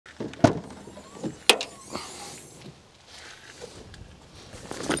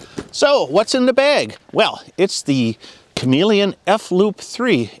So, what's in the bag? Well, it's the Chameleon F-Loop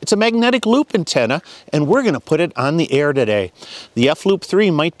 3. It's a magnetic loop antenna, and we're going to put it on the air today. The F-Loop 3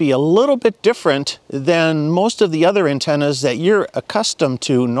 might be a little bit different than most of the other antennas that you're accustomed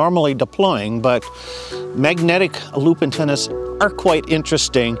to normally deploying, but magnetic loop antennas are quite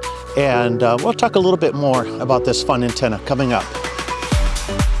interesting, and we'll talk a little bit more about this fun antenna coming up.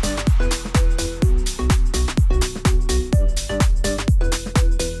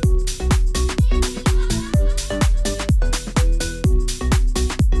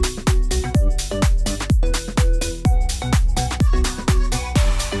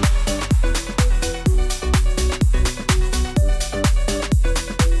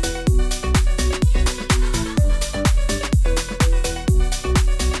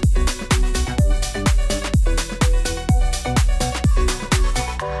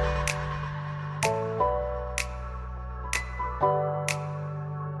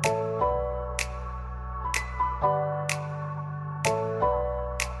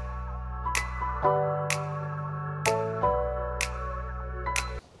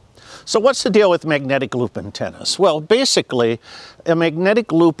 So what's the deal with magnetic loop antennas? Well, basically, a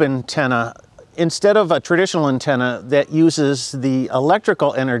magnetic loop antenna, instead of a traditional antenna that uses the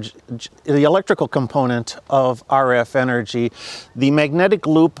electrical energy, the electrical component of RF energy, the magnetic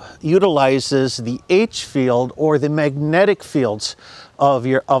loop utilizes the H field or the magnetic fields of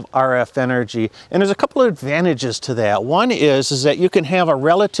RF energy. And there's a couple of advantages to that. One is that you can have a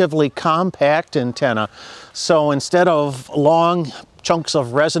relatively compact antenna. So instead of long chunks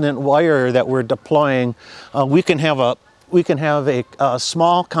of resonant wire that we're deploying, we can have a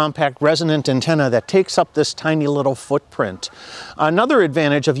small compact resonant antenna that takes up this tiny little footprint. Another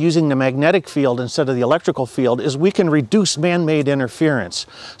advantage of using the magnetic field instead of the electrical field is we can reduce man-made interference.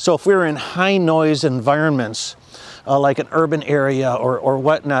 So if we're in high noise environments, like an urban area or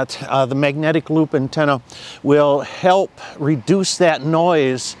whatnot, the magnetic loop antenna will help reduce that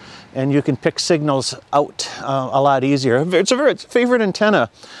noise, and you can pick signals out a lot easier. It's a favorite antenna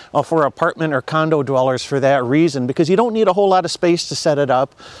for apartment or condo dwellers for that reason, because you don't need a whole lot of space to set it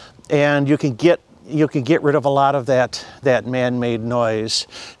up, and you can get rid of a lot of that man-made noise.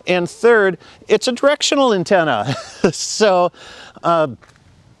 And third, it's a directional antenna. So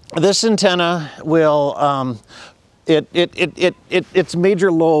this antenna will its major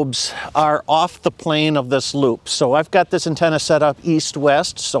lobes are off the plane of this loop. So I've got this antenna set up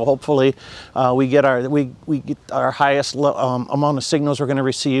east-west, so hopefully we get our highest amount of signals we're going to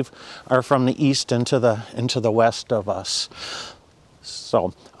receive are from the east into the west of us.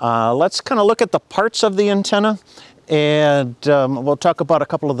 So let's kind of look at the parts of the antenna, and we'll talk about a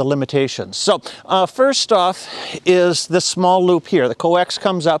couple of the limitations. So first off is this small loop here. The coax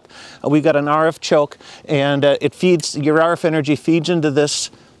comes up, we've got an RF choke, and it feeds, your RF energy feeds into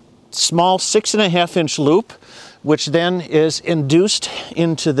this small 6.5-inch loop, which then is induced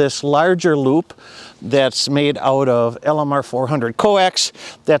into this larger loop that's made out of LMR 400 coax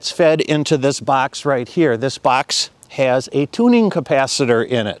that's fed into this box right here. This box has a tuning capacitor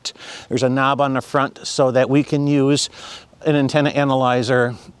in it. There's a knob on the front so that we can use an antenna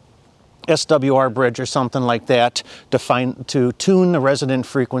analyzer, SWR bridge or something like that to tune the resonant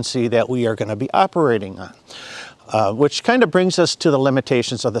frequency that we are going to be operating on. Which kind of brings us to the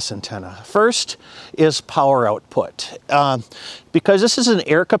limitations of this antenna. First is power output. Because this is an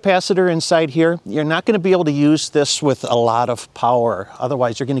air capacitor inside here, you're not going to be able to use this with a lot of power.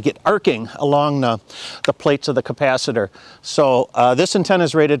 Otherwise, you're going to get arcing along the plates of the capacitor. So this antenna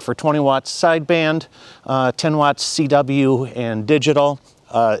is rated for 20 watts sideband, 10 watts CW and digital.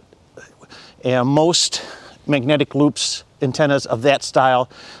 And most magnetic loops antennas of that style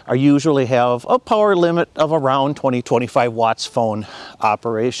usually have a power limit of around 20-25 watts phone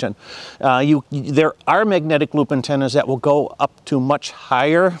operation. There are magnetic loop antennas that will go up to much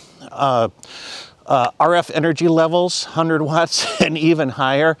higher RF energy levels, 100 watts and even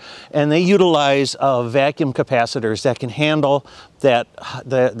higher, and they utilize vacuum capacitors that can handle that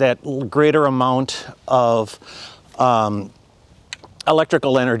greater amount of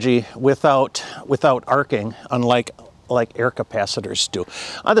electrical energy without arcing, unlike air capacitors do.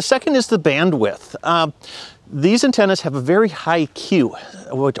 The second is the bandwidth. These antennas have a very high Q,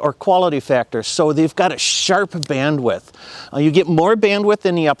 or quality factor, so they've got a sharp bandwidth. You get more bandwidth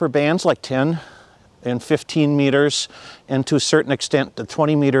in the upper bands, like 10 and 15 meters, and to a certain extent the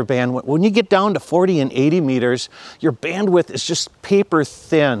 20-meter bandwidth. When you get down to 40 and 80 meters, your bandwidth is just paper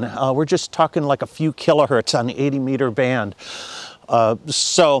thin. We're just talking like a few kilohertz on the 80-meter band.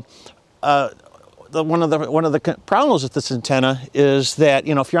 One of the problems with this antenna is that,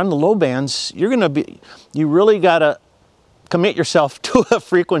 you know, if you're on the low bands, you really gotta commit yourself to a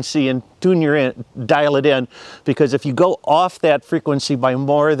frequency and dial it in, because if you go off that frequency by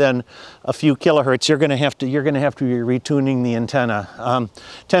more than a few kilohertz, you're going to have to be retuning the antenna.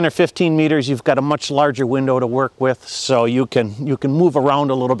 10 or 15 meters, you've got a much larger window to work with, so you can move around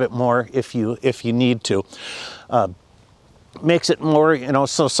a little bit more if you need to. Makes it more, you know,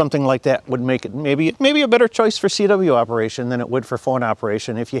 so something like that would make it maybe a better choice for CW operation than it would for phone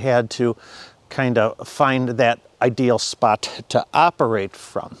operation if you had to kind of find that ideal spot to operate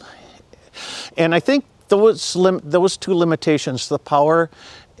from. And I think those two limitations, the power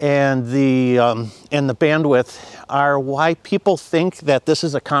and the bandwidth, are why people think that this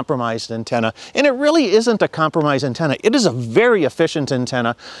is a compromised antenna. And it really isn't a compromised antenna. It is a very efficient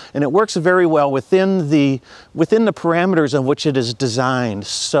antenna, and it works very well within the parameters in which it is designed.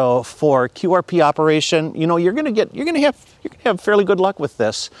 So for QRP operation, you know, you're going to have fairly good luck with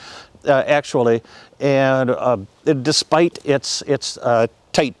this, actually, and despite its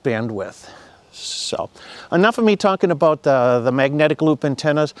tight bandwidth. So enough of me talking about the magnetic loop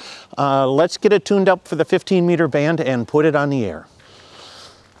antennas. Let's get it tuned up for the 15-meter band and put it on the air.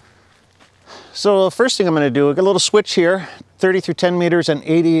 So the first thing I'm going to do, I got a little switch here, 30 through 10 meters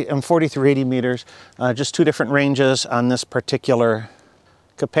and 40 through 80 meters, just two different ranges on this particular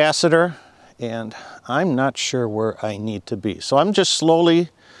capacitor, and I'm not sure where I need to be. So I'm just slowly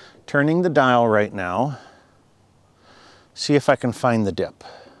turning the dial right now, see if I can find the dip.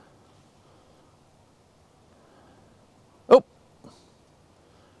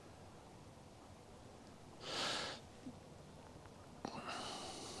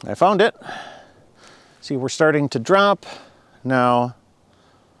 I found it. See, we're starting to drop. Now,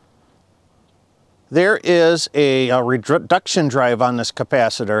 there is a reduction drive on this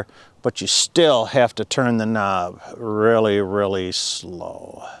capacitor, but you still have to turn the knob really, really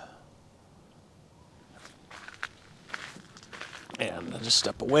slow. And I'll just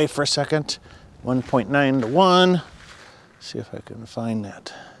step away for a second. 1.9 to 1. See if I can find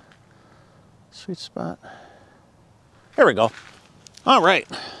that sweet spot. There we go. All right,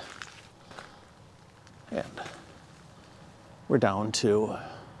 and we're down to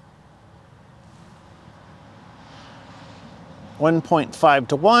 1.5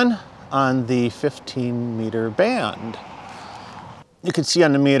 to 1 on the 15-meter band. You can see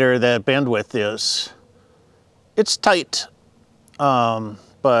on the meter that bandwidth it's tight,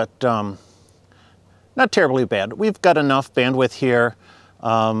 but not terribly bad. We've got enough bandwidth here,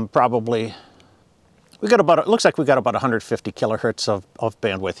 probably. It looks like we got about 150 kilohertz of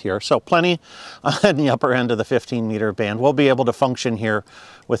bandwidth here, so plenty on the upper end of the 15-meter band. We'll be able to function here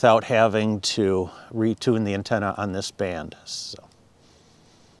without having to retune the antenna on this band. So,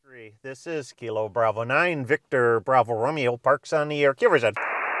 this is Kilo Bravo 9, Victor Bravo Romeo, Parks on the air. Kivers at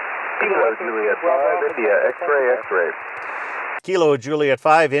Kilo Juliet 5, India X-ray X-ray. Kilo Juliet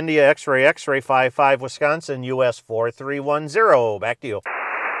 5, India X-ray X-ray 55, Wisconsin, US 4310. Back to you.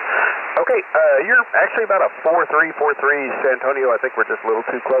 Okay, you're actually about a 4343 San Antonio. I think we're just a little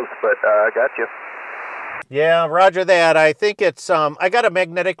too close, but I got you. Yeah, roger that. I think it's, I got a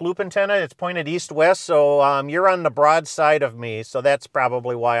magnetic loop antenna. It's pointed east-west, so you're on the broad side of me, so that's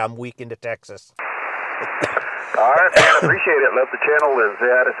probably why I'm weak into Texas. All right, man, appreciate it. Love the channel and say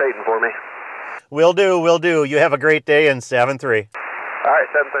hi to Satan for me. Will do, will do. You have a great day in 7-3. All right,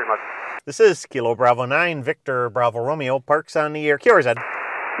 7-3, much. This is Kilo Bravo 9, Victor Bravo Romeo, Parks on the air. Kilo Zed.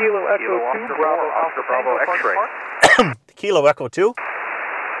 Kilo Echo 2, Bravo Alpha Bravo X-ray. Kilo Echo 2.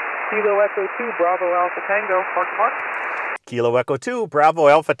 Kilo Echo 2, Bravo Alpha Tango, Park. Kilo Echo 2, Bravo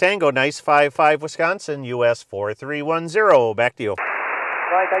Alpha Tango, nice 55, Wisconsin, US 4310. Back to you.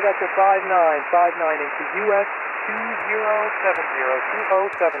 Right, I got your 59 into US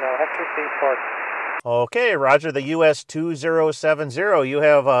 2070 Hector State Park. Okay, roger, the US 2070. You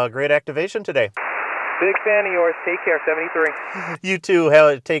have a great activation today. Big fan of yours. Take care, 73. You too.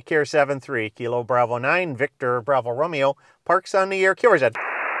 Take care, 7-3. Kilo Bravo 9, Victor Bravo Romeo, Parks on the air. Killers at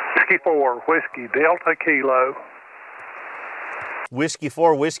Whiskey 4, Whiskey Delta Kilo. Whiskey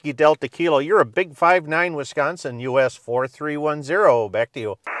 4, Whiskey Delta Kilo. You're a big 5-9, Wisconsin, US 4310. Back to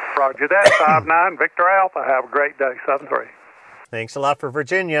you. Roger that, 5-9, Victor Alpha. Have a great day, 7-3. Thanks a lot for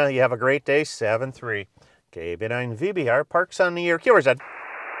Virginia. You have a great day, 7-3. KB9VBR, Parks on the air. Killers at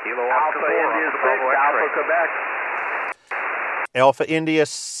Kilo Alpha India 6, Alpha Quebec. Alpha India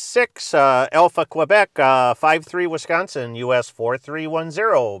 6, Alpha Quebec, 5-3 Wisconsin, US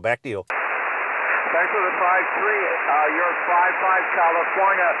 4310. Back to you. Thanks for the 5-3. You're 5-5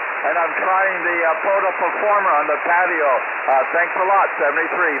 California, and I'm trying the POTA Performer on the patio. Thanks a lot,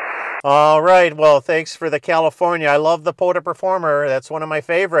 73. All right, well, thanks for the California. I love the POTA Performer. That's one of my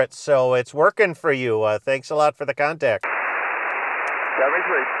favorites, so it's working for you. Thanks a lot for the contact.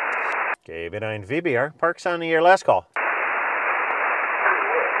 73. KB9VBR, Parks on the air, last call.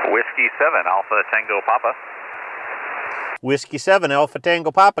 Whiskey 7, Alpha Tango Papa. Whiskey 7, Alpha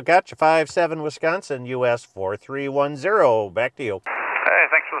Tango Papa, gotcha, 5-7, Wisconsin, US 4310. Back to you. Hey,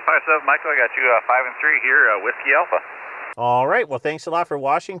 thanks for the 5-7, Michael. I got you 5 and 3 here, Whiskey Alpha. All right, well, thanks a lot for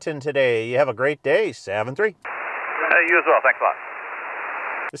Washington today. You have a great day, 7-3. You as well, thanks a lot.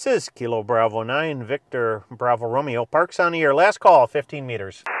 This is Kilo Bravo 9, Victor Bravo Romeo, Parks on the air, last call, 15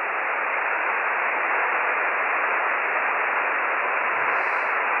 meters.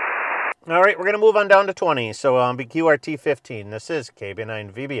 All right, we're going to move on down to 20, so QRT 15. This is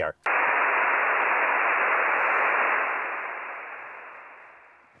KB9VBR.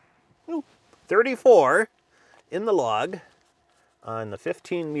 Ooh, 34 in the log on the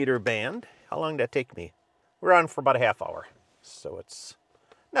 15-meter band. How long did that take me? We're on for about a half hour, so it's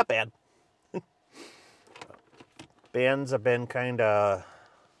not bad. Bands have been kind of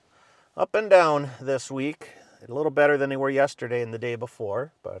up and down this week. A little better than they were yesterday and the day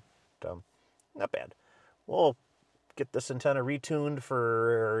before, but not bad. We'll get this antenna retuned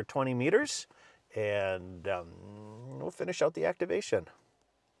for 20 meters and we'll finish out the activation.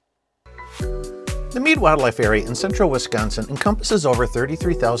 The Mead Wildlife Area in central Wisconsin encompasses over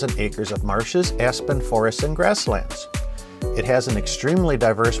 33,000 acres of marshes, aspen forests, and grasslands. It has an extremely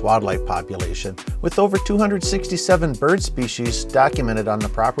diverse wildlife population with over 267 bird species documented on the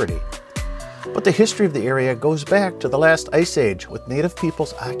property. But the history of the area goes back to the last ice age, with native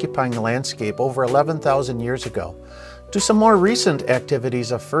peoples occupying the landscape over 11,000 years ago, to some more recent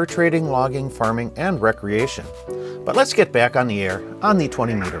activities of fur trading, logging, farming, and recreation. But let's get back on the air on the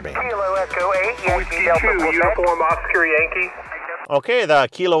 20-meter band. Kilo Echo 8, Yankee Delta, Uniform Oscar Yankee. Okay, the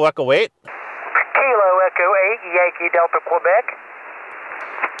Kilo Echo 8. Kilo Echo 8, Yankee Delta, Quebec.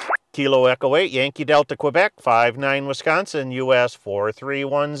 Kilo Echo 8, Yankee Delta, Quebec, 5-9, Wisconsin, US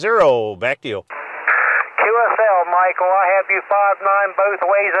 4310. Back to you. QSL, Michael, I have you 5-9 both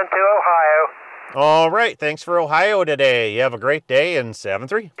ways into Ohio. All right, thanks for Ohio today. You have a great day, and 7-3.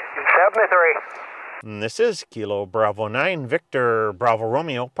 73. And this is Kilo Bravo 9, Victor Bravo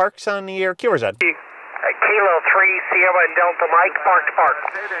Romeo, Parks on the air, QRZ. Kilo 3, Sierra Delta Mike, Park to Park.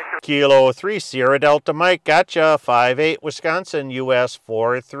 Kilo 3, Sierra Delta Mike, gotcha, 5-8, Wisconsin, US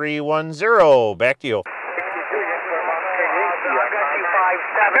 4310. Back to you.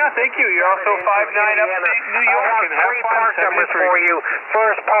 Yeah, thank you. You're also 5-9 upstate New York. I have three park numbers for you.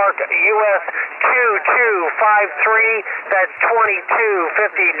 First park, US 2253, that's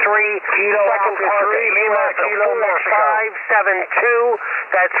 2253. Second park, US 4572,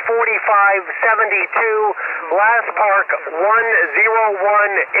 that's 4572. Last park,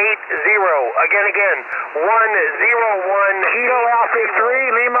 10180. Again, 101. Kilo Alpha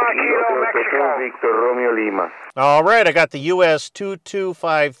 3, Lima, Kilo, Mexico. Victor Romeo Lima. All right, I got the US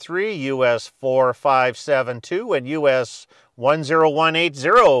 2253, US 4572, and US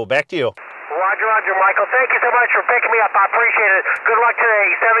 10180. Back to you. Roger, Roger, Michael. Thank you so much for picking me up. I appreciate it. Good luck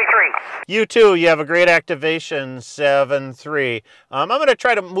today, 73. You too. You have a great activation, 7-3. I'm going to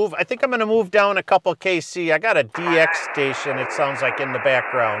try to move. I think I'm going to move down a couple KC. I got a DX station, it sounds like, in the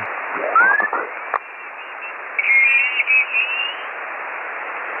background.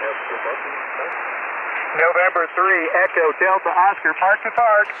 November 3, Echo Delta Oscar, Park to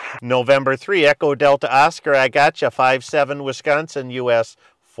Park. November 3, Echo Delta Oscar, I got you, 5-7, Wisconsin, US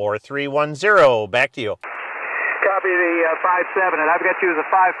 4310. Back to you. Copy the 5-7, and I've got you as a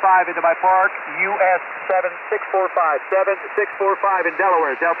 5-5 into my park, US 7645 in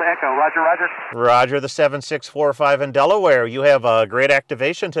Delaware, Delta Echo. Roger, Roger. Roger, the 7645 in Delaware. You have a great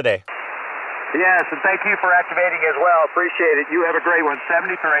activation today. Yes, and thank you for activating as well. Appreciate it. You have a great one,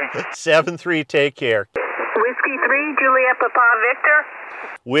 73. 7-3, take care. Whiskey 3, Juliet Papa Victor.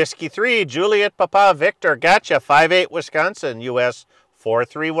 Whiskey 3, Juliet Papa Victor, gotcha, 5-8, Wisconsin, US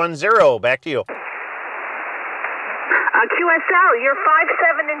 4310. Back to you. QSL, you're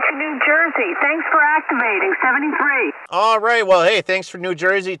 5-7 into New Jersey. Thanks for activating, 73. All right, well, hey, thanks for New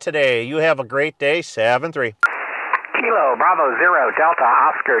Jersey today. You have a great day, 7-3. Kilo Bravo 0, Delta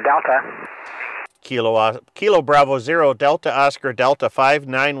Oscar Delta. Kilo Bravo 0, Delta Oscar Delta,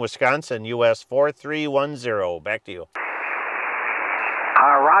 5-9, Wisconsin, US 4310. Back to you.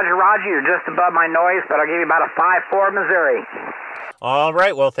 Roger, Roger, you're just above my noise, but I'll give you about a 5-4 Missouri. All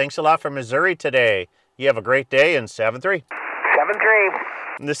right, well, thanks a lot for Missouri today. You have a great day, and 7-3. 7-3.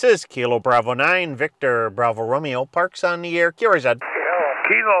 This is Kilo Bravo 9, Victor Bravo Romeo, Parks on the air, QRZ.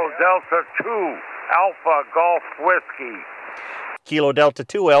 Kilo Delta 2, Alpha Golf Whiskey. Kilo Delta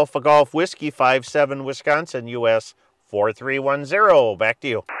 2, Alpha Golf Whiskey, 5-7, Wisconsin, US 4310. Back to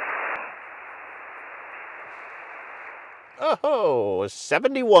you. Oh,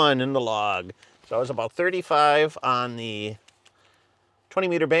 71 in the log. So I was about 35 on the 20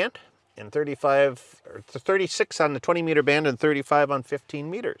 meter band and 36 on the 20 meter band and 35 on 15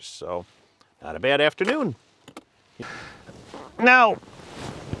 meters. So not a bad afternoon. Now,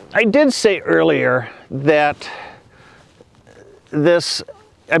 I did say earlier that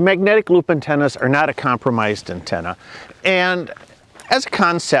magnetic loop antennas are not a compromised antenna. And as a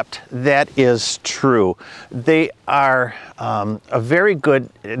concept, that is true. They are a very good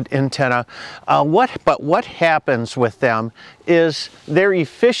antenna. But what happens with them is their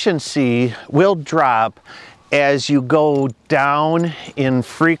efficiency will drop as you go down in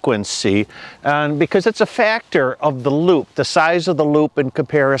frequency, because it's a factor of the loop, the size of the loop in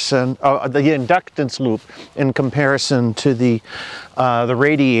comparison, the inductance loop in comparison to the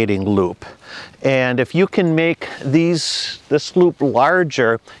radiating loop. And if you can make this loop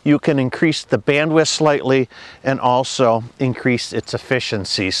larger, you can increase the bandwidth slightly and also increase its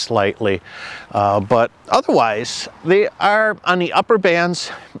efficiency slightly. But otherwise, they are on the upper bands,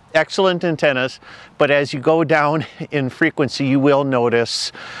 excellent antennas, but as you go down in frequency, you will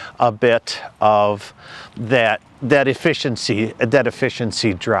notice a bit of that efficiency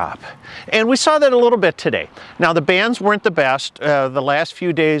drop. And we saw that a little bit today. Now, the bands weren't the best. The last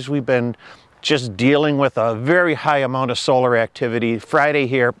few days we've been just dealing with a very high amount of solar activity. Friday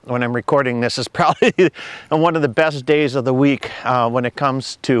here, when I'm recording this, is probably one of the best days of the week when it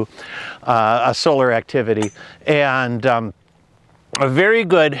comes to solar activity. And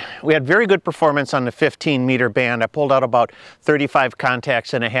we had very good performance on the 15 meter band. I pulled out about 35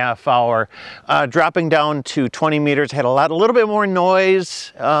 contacts in a half hour. Dropping down to 20 meters, had a little bit more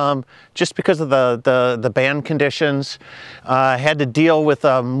noise just because of the band conditions. Had to deal with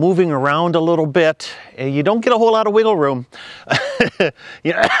moving around a little bit. You don't get a whole lot of wiggle room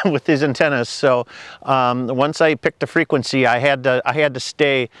with these antennas. So once I picked a frequency, I had to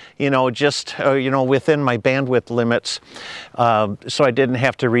stay, just within my bandwidth limits. So I didn't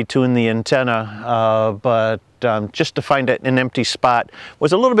have to retune the antenna, but just to find an empty spot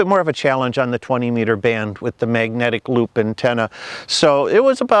was a little bit more of a challenge on the 20 meter band with the magnetic loop antenna. So it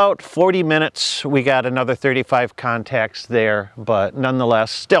was about 40 minutes. We got another 35 contacts there, but nonetheless,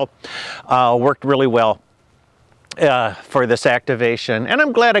 still worked really well for this activation, and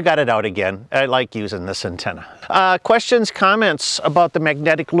I'm glad I got it out again. I like using this antenna. Questions, comments about the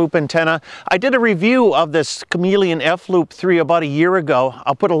magnetic loop antenna? I did a review of this Chameleon F-Loop 3 about a year ago.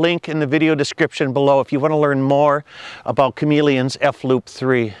 I'll put a link in the video description below if you want to learn more about Chameleon's F-Loop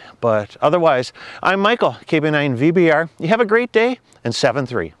 3. But otherwise, I'm Michael, KB9VBR. You have a great day, and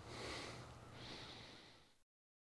 7-3.